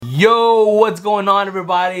Yo, what's going on,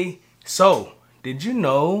 everybody? So, did you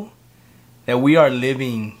know that we are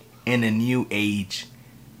living in a new age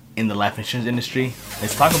in the life insurance industry?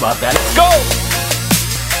 Let's talk about that. Let's go!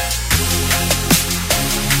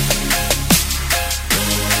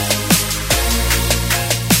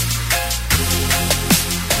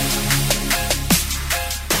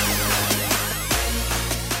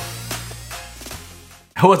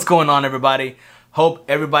 What's going on, everybody? Hope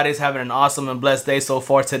everybody's having an awesome and blessed day so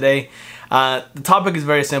far today. The topic is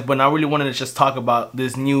very simple, and I really wanted to just talk about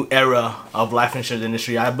this new era of life insurance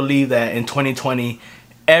industry. I believe that in 2020,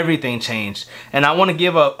 everything changed, and I want to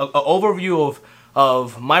give a overview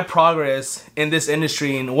of my progress in this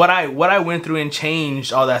industry and what I went through and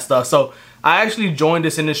changed all that stuff. So I actually joined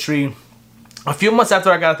this industry a few months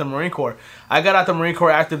after I got out the Marine Corps. I got out the Marine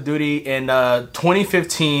Corps active duty in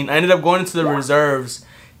 2015. I ended up going into the reserves,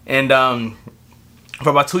 and for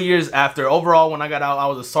about 2 years after. Overall, when I got out, I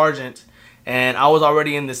was a sergeant, and I was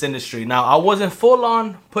already in this industry. Now, I wasn't full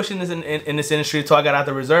on pushing this in this industry until I got out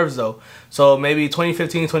the reserves, though. So maybe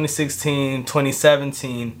 2015, 2016,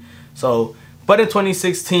 2017. So, but in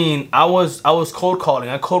 2016, I was cold calling.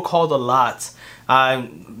 I cold called a lot. I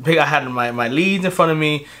had my leads in front of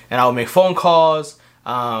me, and I would make phone calls.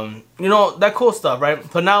 You know, that cool stuff, right?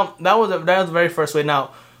 So now that was the very first way. Now,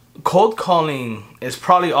 cold calling is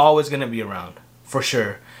probably always going to be around. For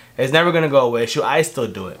sure. It's never going to go away. Shoot, I still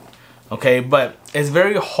do it. Okay, but it's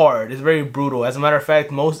very hard. It's very brutal. As a matter of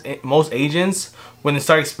fact, most agents, when they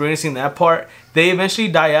start experiencing that part, they eventually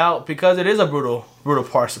die out because it is a brutal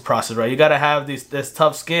process, right? You got to have this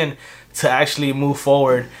tough skin to actually move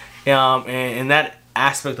forward in that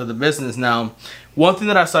aspect of the business. Now, one thing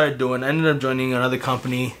that I started doing, I ended up joining another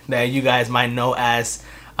company that you guys might know as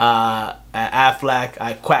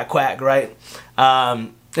Aflac, Quack, right?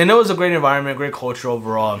 And it was a great environment, great culture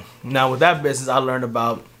overall. Now, with that business, I learned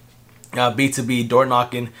about B2B, door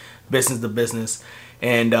knocking, business to business.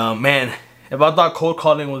 And man, if I thought cold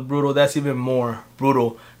calling was brutal, that's even more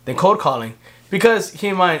brutal than cold calling. Because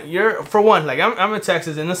keep in mind, for one, like I'm in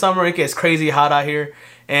Texas. In the summer, it gets crazy hot out here.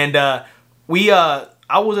 And I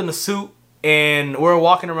was in a suit, and we're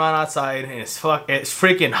walking around outside, and it's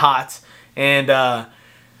freaking hot. And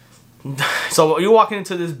so you're walking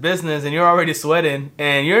into this business and you're already sweating,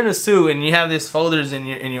 and you're in a suit and you have these folders in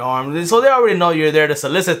your arm, so they already know you're there to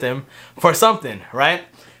solicit them for something, right?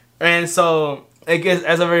 And so it gets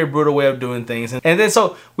as a very brutal way of doing things. And then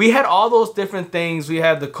so we had all those different things. We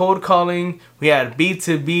had the cold calling, we had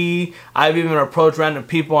B2B. I've even approached random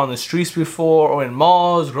people on the streets before, or in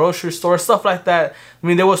malls, grocery stores, stuff like that. I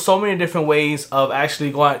mean, there was so many different ways of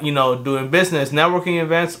actually going, doing business. Networking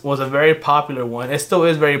events was a very popular one. It still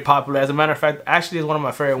is very popular. As a matter of fact, actually is one of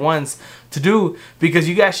my favorite ones to do, because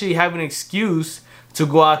you actually have an excuse to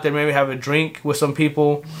go out there, maybe have a drink with some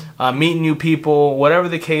people, meet new people, whatever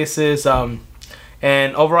the case is,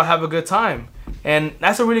 and overall have a good time. And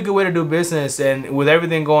that's a really good way to do business. And with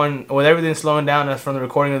everything slowing down from the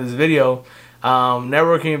recording of this video,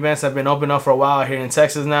 networking events have been open up for a while here in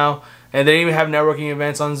Texas now, and they even have networking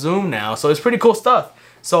events on Zoom now. So it's pretty cool stuff.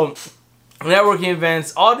 So networking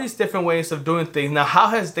events, all these different ways of doing things. Now, how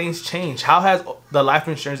has things changed? How has the life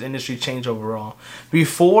insurance industry changed overall?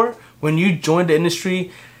 Before, when you joined the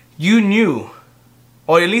industry, you knew,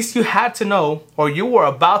 or at least you had to know, or you were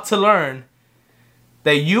about to learn,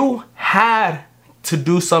 that you had to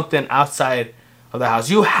do something outside of the house.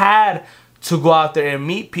 You had to go out there and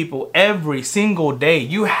meet people every single day.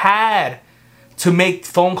 You had to make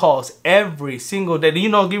phone calls every single day.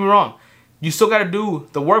 Don't get me wrong. You still got to do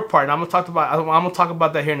the work part, and I'm gonna talk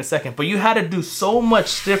about that here in a second. But you had to do so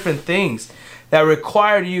much different things that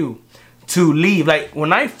required you to leave. Like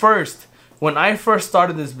when I first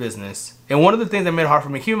started this business, and one of the things that made it hard for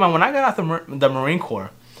me, keep in mind, when I got out the Marine Corps,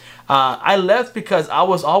 I left because I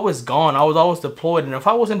was always gone. I was always deployed. And if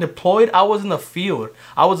I wasn't deployed, I was in the field.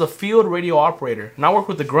 I was a field radio operator, and I worked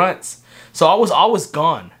with the grunts. So I was always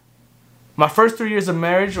gone. My first 3 years of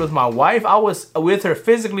marriage with my wife, I was with her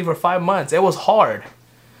physically for 5 months. It was hard.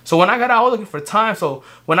 So when I got out, I was looking for time. So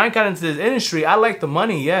when I got into this industry, I liked the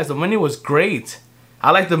money. Yes, the money was great.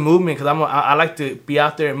 I like the movement because I like to be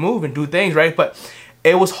out there and move and do things, right? But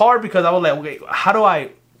it was hard because I was like, okay, how do I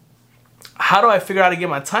figure out how to get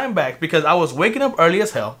my time back? Because I was waking up early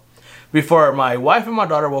as hell. Before my wife and my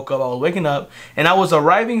daughter woke up, I was waking up, and I was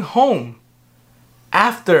arriving home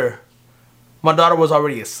after my daughter was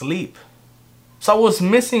already asleep. So I was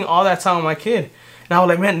missing all that time with my kid. And I was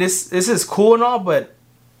like, man, this is cool and all, but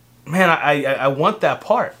man, I want that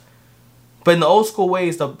part. But in the old school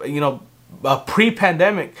ways,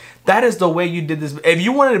 pre-pandemic, that is the way you did this. If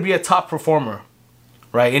you wanted to be a top performer,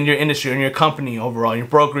 right? In your industry, in your company overall, your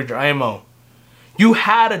brokerage, your IMO. You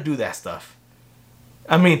had to do that stuff.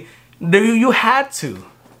 I mean, you had to.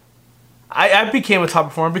 I became a top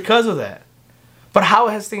performer because of that. But how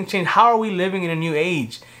has things changed? How are we living in a new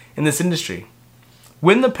age in this industry?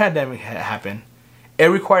 When the pandemic happened, it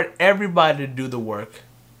required everybody to do the work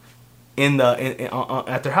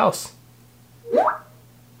at their house.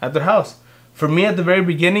 At their house. For me, at the very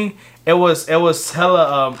beginning, it was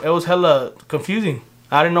hella confusing.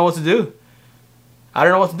 I didn't know what to do.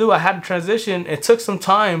 I had to transition. It took some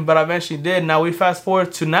time, but I eventually did. Now we fast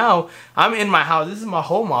forward to now. I'm in my house. This is my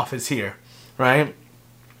home office here, right?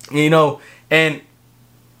 You know, and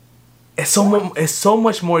it's so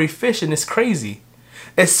much more efficient. It's crazy.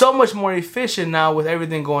 It's so much more efficient now with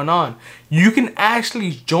everything going on. You can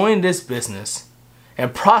actually join this business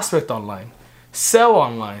and prospect online, sell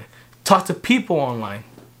online, talk to people online,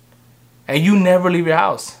 and you never leave your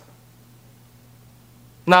house.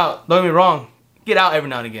 Now, don't get me wrong. Get out every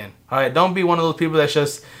now and again. All right, don't be one of those people that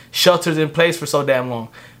just shelters in place for so damn long.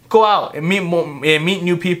 Go out and meet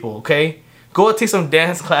new people. Okay, go and take some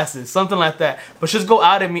dance classes, something like that. But just go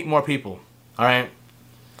out and meet more people. All right.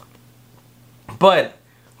 But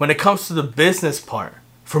when it comes to the business part,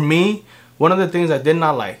 for me, one of the things I did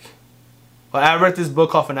not like. Well, I read this book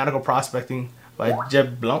called Fanatical Prospecting by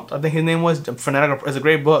Jeb Blount. I think his name was Fanatical. It's a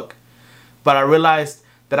great book, but I realized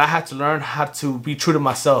that I had to learn how to be true to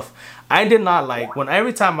myself. I did not like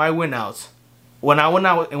every time I went out, when I went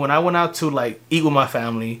out to like eat with my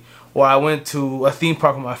family, or I went to a theme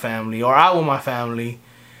park with my family, or out with my family,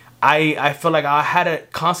 I felt like I had to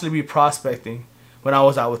constantly be prospecting when I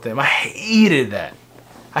was out with them. I hated that.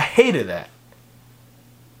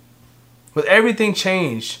 With everything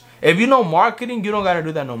changed. If you know marketing, you don't gotta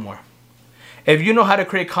do that no more. If you know how to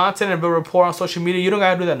create content and build rapport on social media, you don't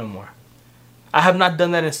gotta do that no more. I have not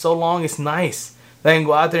done that in so long. It's nice that I can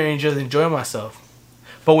go out there and just enjoy myself.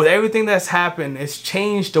 But with everything that's happened, it's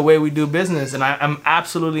changed the way we do business, and I'm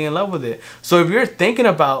absolutely in love with it. So if you're thinking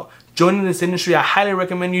about joining this industry, I highly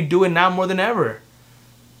recommend you do it now more than ever.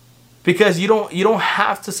 Because you don't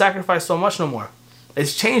have to sacrifice so much no more.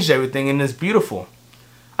 It's changed everything, and it's beautiful.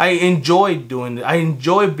 I enjoy doing it. I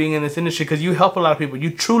enjoy being in this industry because you help a lot of people.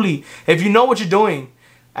 You truly, if you know what you're doing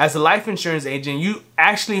as a life insurance agent, you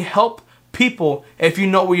actually help people if you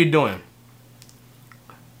know what you're doing.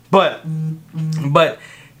 But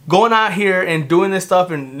going out here and doing this stuff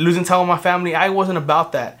and losing time with my family, I wasn't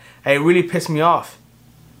about that. It really pissed me off.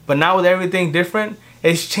 But now with everything different,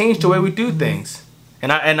 it's changed the way we do things.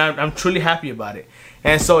 And I'm truly happy about it.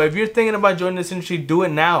 And so if you're thinking about joining this industry, do it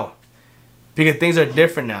now. Because things are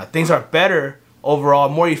different now. Things are better overall,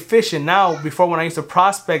 more efficient now. Before, when I used to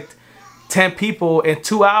prospect 10 people in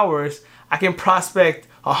 2 hours, I can prospect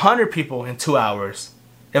 100 people in 2 hours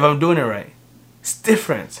if I'm doing it right. It's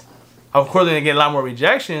different. Of course, they're going to get a lot more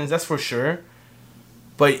rejections, that's for sure.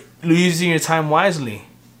 But using your time wisely.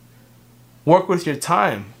 Work with your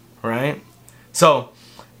time, right? So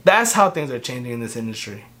that's how things are changing in this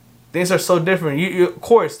industry. Things are so different. Of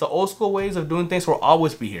course, the old school ways of doing things will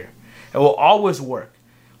always be here. It will always work.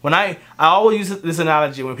 When I always use this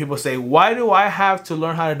analogy when people say, "Why do I have to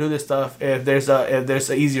learn how to do this stuff if there's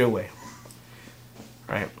an easier way?"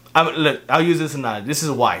 Right? Look, I'll use this analogy. This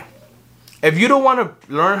is why. If you don't want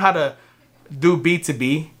to learn how to do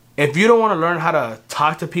B2B, if you don't want to learn how to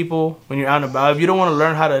talk to people when you're out and about, if you don't want to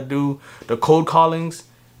learn how to do the cold callings,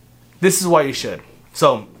 this is why you should.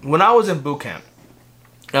 So when I was in boot camp,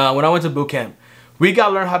 when I went to boot camp, we got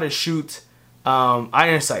to learn how to shoot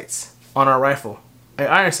iron sights on our rifle.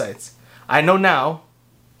 Iron sights. I know now,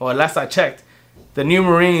 or last I checked, the new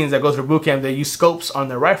Marines that go through boot camp, they use scopes on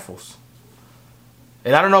their rifles.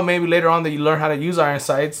 And I don't know, maybe later on that you learn how to use iron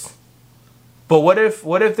sights. But what if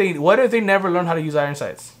they never learn how to use iron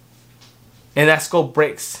sights? And that scope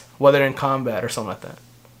breaks, whether in combat or something like that.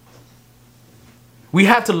 We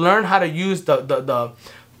have to learn how to use the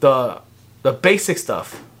basic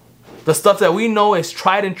stuff. The stuff that we know is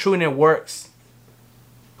tried and true and it works.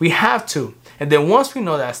 We have to. And then once we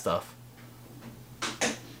know that stuff,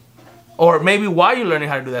 or maybe while you're learning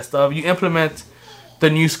how to do that stuff, you implement the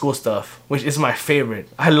new school stuff, which is my favorite.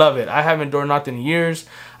 I love it. I haven't door knocked in years.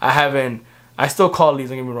 I still call leads,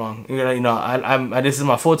 don't get me wrong. This is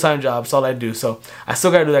my full-time job. It's all I do. So I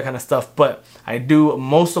still got to do that kind of stuff. But I do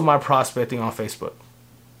most of my prospecting on Facebook.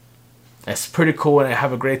 It's pretty cool, and I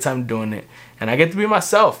have a great time doing it. And I get to be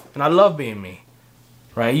myself, and I love being me.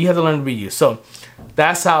 Right? You have to learn to be you. So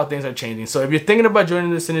that's how things are changing. So if you're thinking about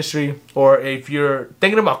joining this industry, or if you're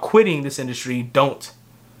thinking about quitting this industry, don't.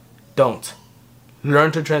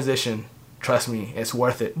 Learn to transition. Trust me, it's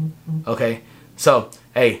worth it. Okay? So,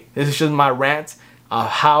 hey, this is just my rant.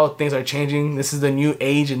 how things are changing. This is the new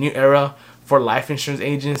age, a new era for life insurance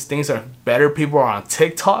agents. Things are better. People are on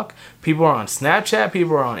TikTok. People are on Snapchat.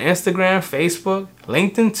 People are on Instagram, Facebook,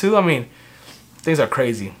 LinkedIn too. I mean, things are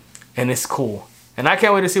crazy and it's cool. And I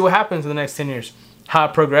can't wait to see what happens in the next 10 years, how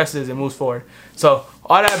it progresses and moves forward. So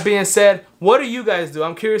all that being said, what do you guys do?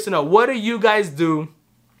 I'm curious to know. What do you guys do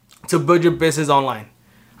to build your business online?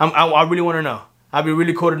 I really want to know. I'd be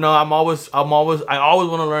really cool to know. I always want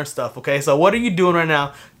to learn stuff. Okay, so what are you doing right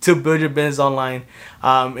now to build your business online?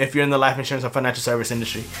 If you're in the life insurance or financial service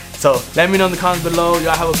industry, so let me know in the comments below.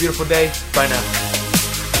 Y'all have a beautiful day. Bye now.